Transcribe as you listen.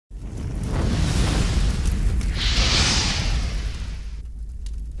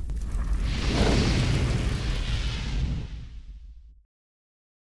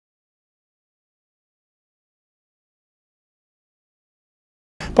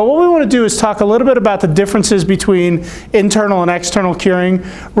But what we want to do is talk a little bit about the differences between internal and external curing.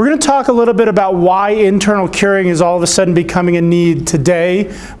 We're going to talk a little bit about why internal curing is all of a sudden becoming a need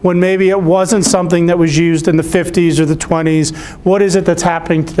today when maybe it wasn't something that was used in the 50s or the 20s. What is it that's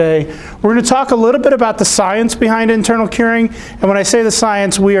happening today? We're going to talk a little bit about the science behind internal curing. And when I say the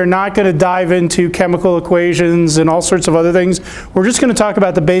science, we are not going to dive into chemical equations and all sorts of other things. We're just going to talk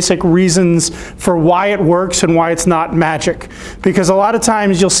about the basic reasons for why it works and why it's not magic. Because a lot of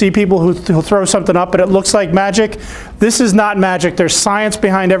times you'll see people who'll throw something up and it looks like magic. This is not magic. There's science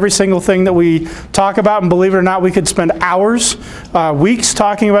behind every single thing that we talk about, and believe it or not, we could spend hours, weeks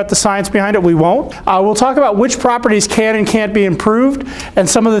talking about the science behind it. We won't. We'll talk about which properties can and can't be improved, and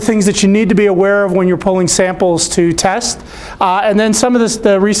some of the things that you need to be aware of when you're pulling samples to test, and then some of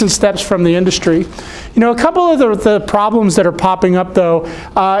the recent steps from the industry. You know, a couple of the problems that are popping up though,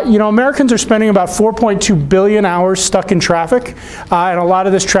 you know, Americans are spending about 4.2 billion hours stuck in traffic, and a lot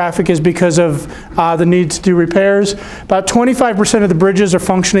of this traffic is because of the need to do repairs. About 25% of the bridges are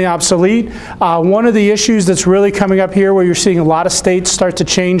functionally obsolete. One of the issues that's really coming up here where you're seeing a lot of states start to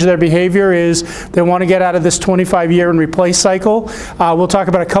change their behavior is they want to get out of this 25-year and replace cycle. We'll talk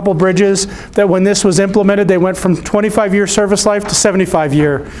about a couple bridges that when this was implemented, they went from 25-year service life to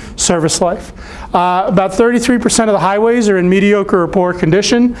 75-year service life. About 33% of the highways are in mediocre or poor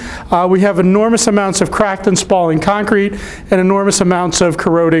condition. We have enormous amounts of cracked and spalling concrete and enormous amounts of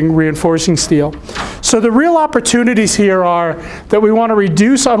corroding reinforcing steel. So the real opportunities here are that we want to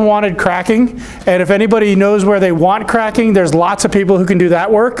reduce unwanted cracking, and if anybody knows where they want cracking, there's lots of people who can do that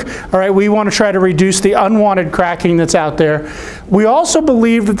work. All right, we want to try to reduce the unwanted cracking that's out there. We also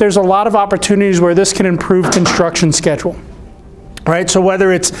believe that there's a lot of opportunities where this can improve construction schedule. Right, so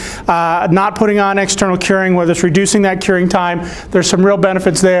whether it's not putting on external curing, whether it's reducing that curing time, there's some real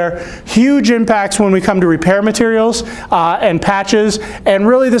benefits there. Huge impacts when we come to repair materials and patches, and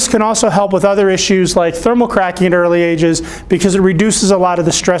really this can also help with other issues like thermal cracking at early ages because it reduces a lot of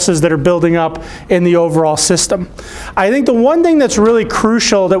the stresses that are building up in the overall system. I think the one thing that's really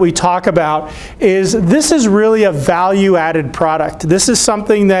crucial that we talk about is this is really a value-added product. This is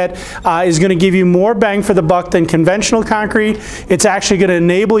something that is going to give you more bang for the buck than conventional concrete. It's actually going to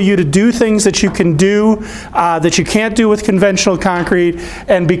enable you to do things that you can do that you can't do with conventional concrete.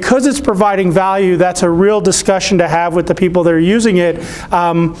 And because it's providing value, that's a real discussion to have with the people that are using it.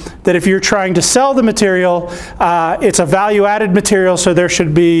 That if you're trying to sell the material, it's a value-added material, so there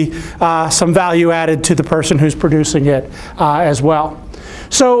should be some value added to the person who's producing it as well.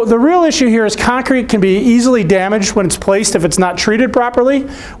 So the real issue here is concrete can be easily damaged when it's placed if it's not treated properly.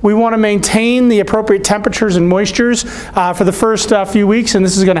 We want to maintain the appropriate temperatures and moistures for the first few weeks, and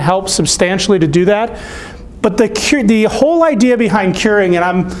this is going to help substantially to do that. But the whole idea behind curing, and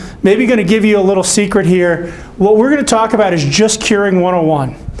I'm maybe going to give you a little secret here, what we're going to talk about is just curing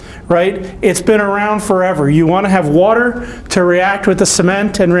 101. Right? It's been around forever. You want to have water to react with the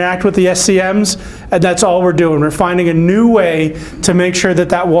cement and react with the SCMs, and that's all we're doing. We're finding a new way to make sure that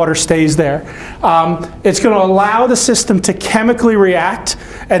that water stays there. It's going to allow the system to chemically react,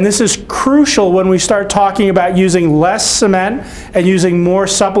 and this is crucial when we start talking about using less cement and using more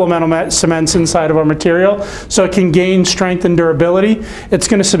supplemental cements inside of our material so it can gain strength and durability. It's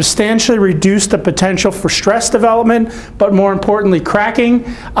going to substantially reduce the potential for stress development, but more importantly, cracking.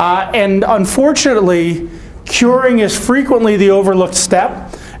 And unfortunately, curing is frequently the overlooked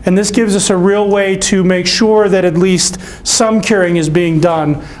step, and this gives us a real way to make sure that at least some curing is being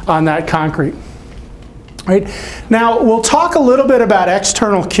done on that concrete. Right? Now, we'll talk a little bit about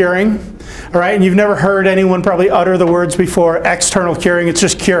external curing. All right, and you've never heard anyone probably utter the words before, external curing, it's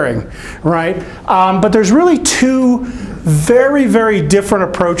just curing, right? But there's really two very, very different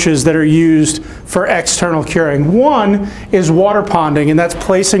approaches that are used for external curing. One is water ponding, and that's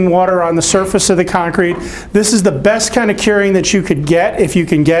placing water on the surface of the concrete. This is the best kind of curing that you could get if you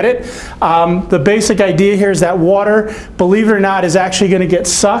can get it. The basic idea here is that water, believe it or not, is actually going to get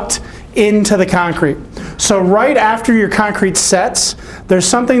sucked into the concrete. So right after your concrete sets, there's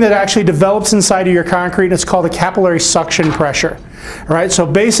something that actually develops inside of your concrete, and it's called a capillary suction pressure. All right, so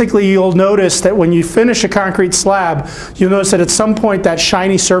basically you'll notice that when you finish a concrete slab, you'll notice that at some point that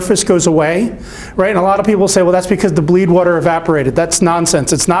shiny surface goes away, right? And a lot of people say, well, that's because the bleed water evaporated. That's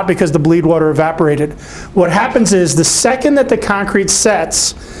nonsense. It's not because the bleed water evaporated. What happens is the second that the concrete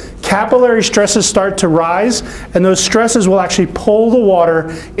sets, capillary stresses start to rise, and those stresses will actually pull the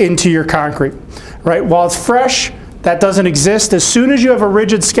water into your concrete. Right? While it's fresh, That doesn't exist. As soon as you have a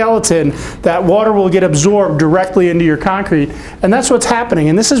rigid skeleton, that water will get absorbed directly into your concrete. And that's what's happening.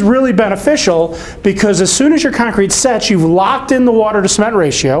 And this is really beneficial because as soon as your concrete sets, you've locked in the water to cement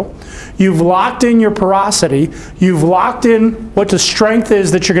ratio, you've locked in your porosity, you've locked in what the strength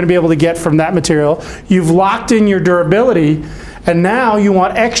is that you're going to be able to get from that material, you've locked in your durability, and now you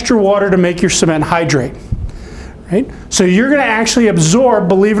want extra water to make your cement hydrate. Right? So you're going to actually absorb,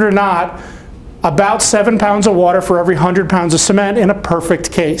 believe it or not, about 7 pounds of water for every 100 pounds of cement in a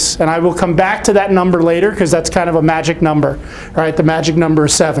perfect case. And I will come back to that number later because that's kind of a magic number. Right? The magic number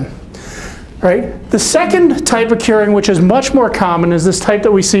is 7. Right? The second type of curing, which is much more common, is this type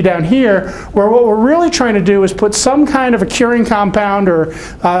that we see down here, where what we're really trying to do is put some kind of a curing compound or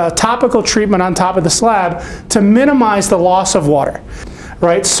topical treatment on top of the slab to minimize the loss of water.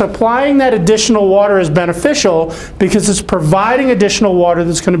 Right? Supplying that additional water is beneficial because it's providing additional water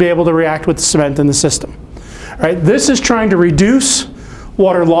that's going to be able to react with the cement in the system. Right? This is trying to reduce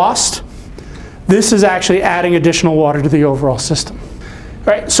water lost. This is actually adding additional water to the overall system.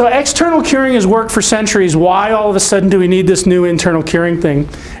 Right? So external curing has worked for centuries. Why all of a sudden do we need this new internal curing thing?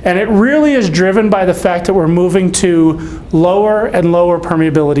 And it really is driven by the fact that we're moving to lower and lower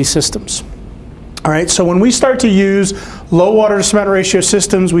permeability systems. All right, so when we start to use low water to cement ratio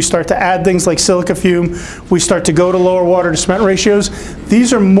systems, we start to add things like silica fume, we start to go to lower water to cement ratios,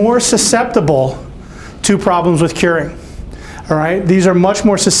 these are more susceptible to problems with curing. All right, these are much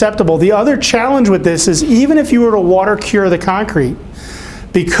more susceptible. The other challenge with this is even if you were to water cure the concrete,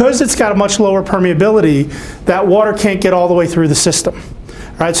 because it's got a much lower permeability, that water can't get all the way through the system.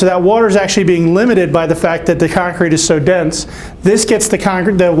 Right, so that water is actually being limited by the fact that the concrete is so dense. This gets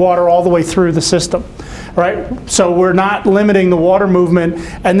the water all the way through the system. Right? So we're not limiting the water movement.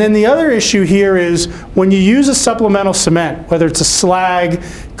 And then the other issue here is when you use a supplemental cement, whether it's a slag,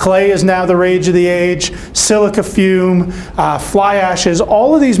 clay is now the rage of the age, silica fume, fly ashes,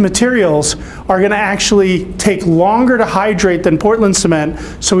 all of these materials are going to actually take longer to hydrate than Portland cement.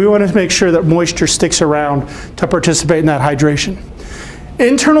 So we want to make sure that moisture sticks around to participate in that hydration.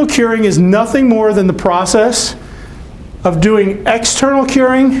 Internal curing is nothing more than the process of doing external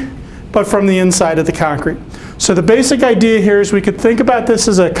curing, but from the inside of the concrete. So the basic idea here is we could think about this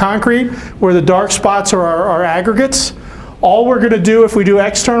as a concrete where the dark spots are our aggregates. All we're going to do if we do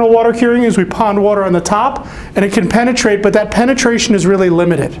external water curing is we pond water on the top, and it can penetrate, but that penetration is really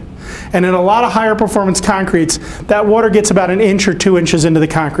limited. And in a lot of higher performance concretes, that water gets about 1 inch or 2 inches into the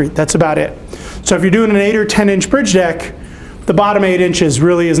concrete. That's about it. So if you're doing an 8 or 10 inch bridge deck, the bottom 8 inches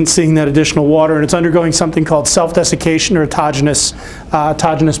really isn't seeing that additional water, and it's undergoing something called self-desiccation or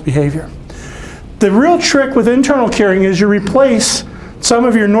autogenous behavior. The real trick with internal curing is you replace some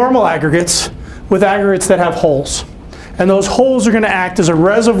of your normal aggregates with aggregates that have holes. And those holes are going to act as a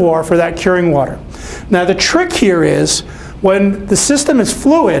reservoir for that curing water. Now the trick here is when the system is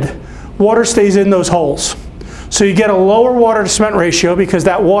fluid, water stays in those holes. So you get a lower water to cement ratio because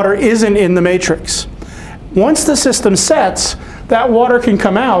that water isn't in the matrix. Once the system sets, that water can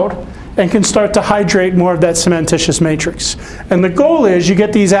come out and can start to hydrate more of that cementitious matrix. And the goal is you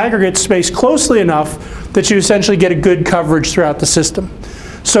get these aggregates spaced closely enough that you essentially get a good coverage throughout the system.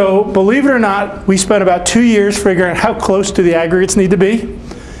 So believe it or not, we spent about 2 years figuring out how close do the aggregates need to be.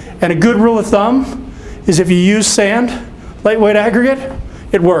 And a good rule of thumb is if you use sand, lightweight aggregate,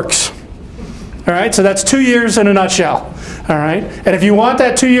 it works. All right, so that's 2 years in a nutshell. All right, and if you want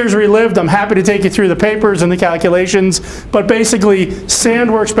that 2 years relived, I'm happy to take you through the papers and the calculations, but basically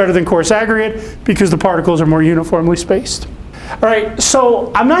sand works better than coarse aggregate because the particles are more uniformly spaced. All right,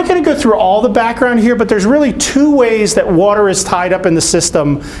 so I'm not going to go through all the background here, but there's really 2 ways that water is tied up in the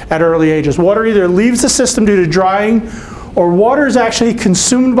system at early ages. Water either leaves the system due to drying, or water is actually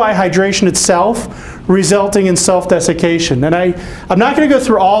consumed by hydration itself, resulting in self-desiccation. And I'm not going to go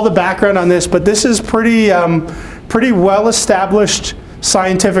through all the background on this, but this is pretty well-established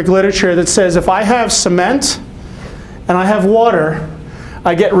scientific literature that says if I have cement and I have water,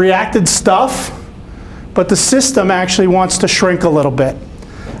 I get reacted stuff, but the system actually wants to shrink a little bit,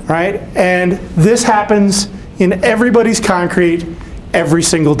 right? And this happens in everybody's concrete every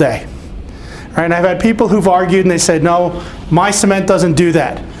single day. Right? And I've had people who've argued and they said, no, my cement doesn't do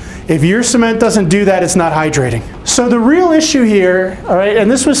that. If your cement doesn't do that, it's not hydrating. So the real issue here, all right, and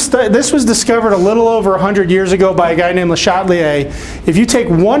this was discovered a little over 100 years ago by a guy named Le Chatelier. If you take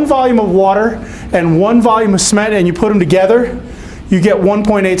 1 volume of water and 1 volume of cement and you put them together, you get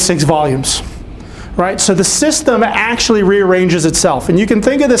 1.86 volumes. Right? So the system actually rearranges itself. And you can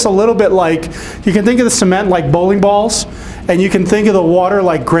think of this a little bit like, you can think of the cement like bowling balls, and you can think of the water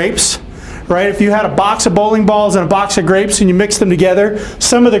like grapes. Right? If you had a box of bowling balls and a box of grapes and you mix them together,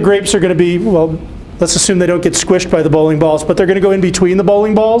 some of the grapes are going to be, well, Let's assume they don't get squished by the bowling balls, but they're going to go in between the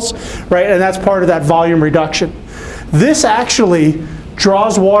bowling balls, right? And that's part of that volume reduction. This actually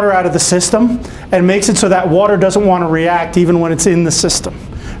draws water out of the system and makes it so that water doesn't want to react even when it's in the system,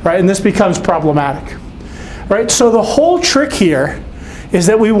 right? And this becomes problematic, right? So the whole trick here is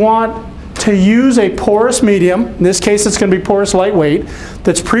that we want to use a porous medium. In this case, it's going to be porous lightweight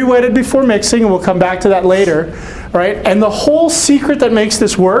that's pre-wetted before mixing, and we'll come back to that later, right? And the whole secret that makes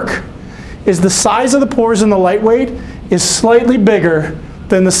this work is the size of the pores in the lightweight is slightly bigger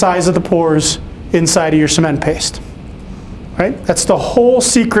than the size of the pores inside of your cement paste. Right? That's the whole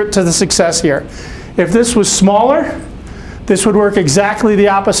secret to the success here. If this was smaller, this would work exactly the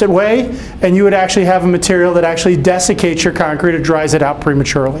opposite way, and you would actually have a material that actually desiccates your concrete or dries it out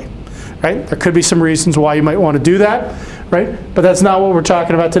prematurely. Right? There could be some reasons why you might want to do that, right? But that's not what we're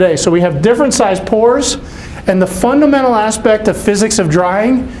talking about today. So we have different size pores, and the fundamental aspect of physics of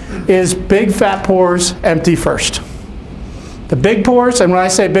drying is big fat pores empty first. The big pores, and when I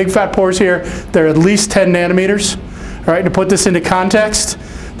say big fat pores here, they're at least 10 nanometers. All right, to put this into context,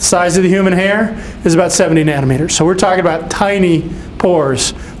 the size of the human hair is about 70 nanometers. So we're talking about tiny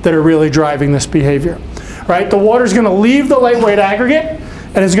pores that are really driving this behavior. All right, the water is going to leave the lightweight aggregate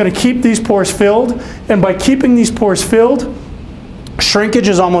and is going to keep these pores filled. And by keeping these pores filled, shrinkage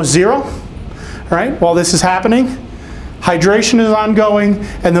is almost zero. All right, while this is happening, hydration is ongoing,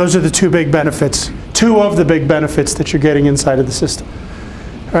 and those are the two big benefits, two of the big benefits that you're getting inside of the system.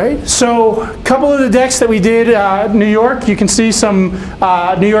 Right, so a couple of the decks that we did in New York, you can see some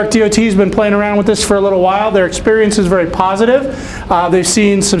New York DOT has been playing around with this for a little while. Their experience is very positive. They've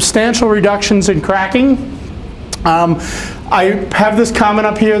seen substantial reductions in cracking. I have this comment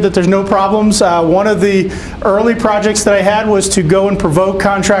up here that there's no problems. One of the early projects that I had was to go and provoke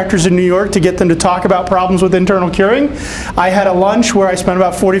contractors in New York to get them to talk about problems with internal curing. I had a lunch where I spent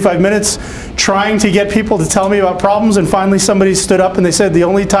about 45 minutes trying to get people to tell me about problems, and finally somebody stood up and they said the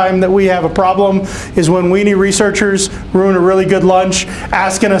only time that we have a problem is when weenie researchers ruin a really good lunch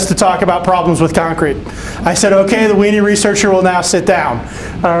asking us to talk about problems with concrete. I said, okay, the weenie researcher will now sit down.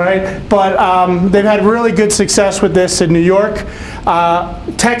 All right, but they've had really good success with this in New York.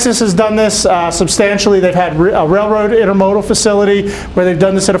 Texas has done this substantially. They've had a railroad intermodal facility where they've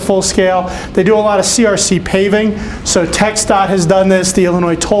done this at a full scale. They do a lot of CRC paving. So TxDOT has done this. The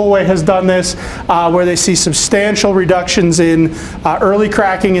Illinois Tollway has done this, where they see substantial reductions in early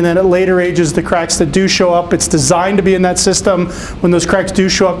cracking, and then at later ages, the cracks that do show up, it's designed to be in that system. When those cracks do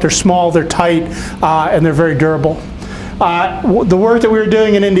show up, they're small, they're tight, and they're very durable. The work that we were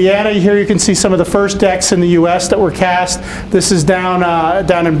doing in Indiana, here you can see some of the first decks in the US that were cast. This is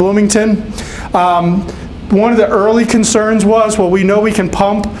down in Bloomington. One of the early concerns was, well, we know we can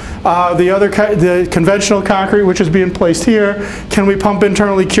pump the conventional concrete, which is being placed here. Can we pump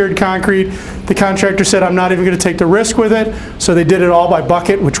internally cured concrete? The contractor said, I'm not even going to take the risk with it. So they did it all by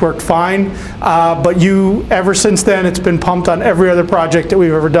bucket, which worked fine. But ever since then, it's been pumped on every other project that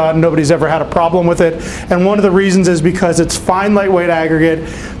we've ever done. Nobody's ever had a problem with it. And one of the reasons is because it's fine lightweight aggregate.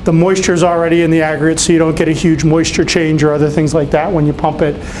 The moisture is already in the aggregate, so you don't get a huge moisture change or other things like that when you pump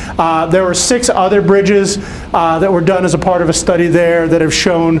it. There were 6 other bridges that were done as a part of a study there that have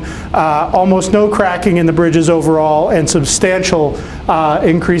shown almost no cracking in the bridges overall and substantial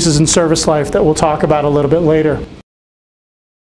increases in service life that we'll talk about a little bit later.